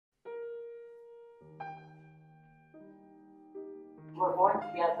You were born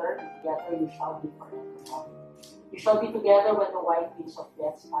together, and together you shall be forevermore. You shall be together when the white wings of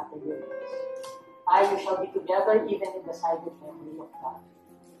death scatter your wings. You shall be together even in the silent memory of God.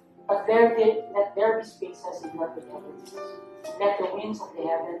 But let there be spaces in your togetherness. Let the winds of the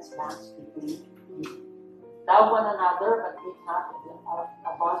heavens dance between you. Love one another, but make not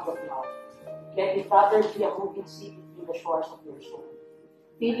a bond of love. Let each other be a moving sea between the shores of your soul.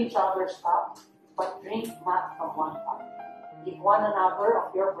 Fill each other's cup, but drink not from one cup. Give one another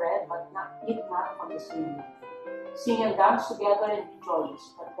of your bread, but eat not from the same meat. Sing and dance together and be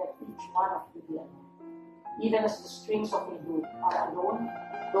joyous, but let each one of you be alone. Even as the strings of a lute are alone,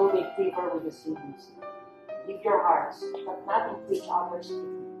 though they quiver with the same music. Give your hearts, but not into each other's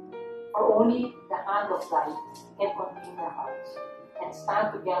pity. For only the hand of life can contain your hearts, and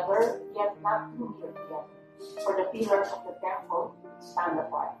stand together, yet not too near together. For the pillars of the temple stand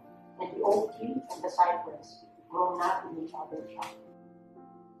apart, and the oak tree and the cypress grow not in each other's shadow.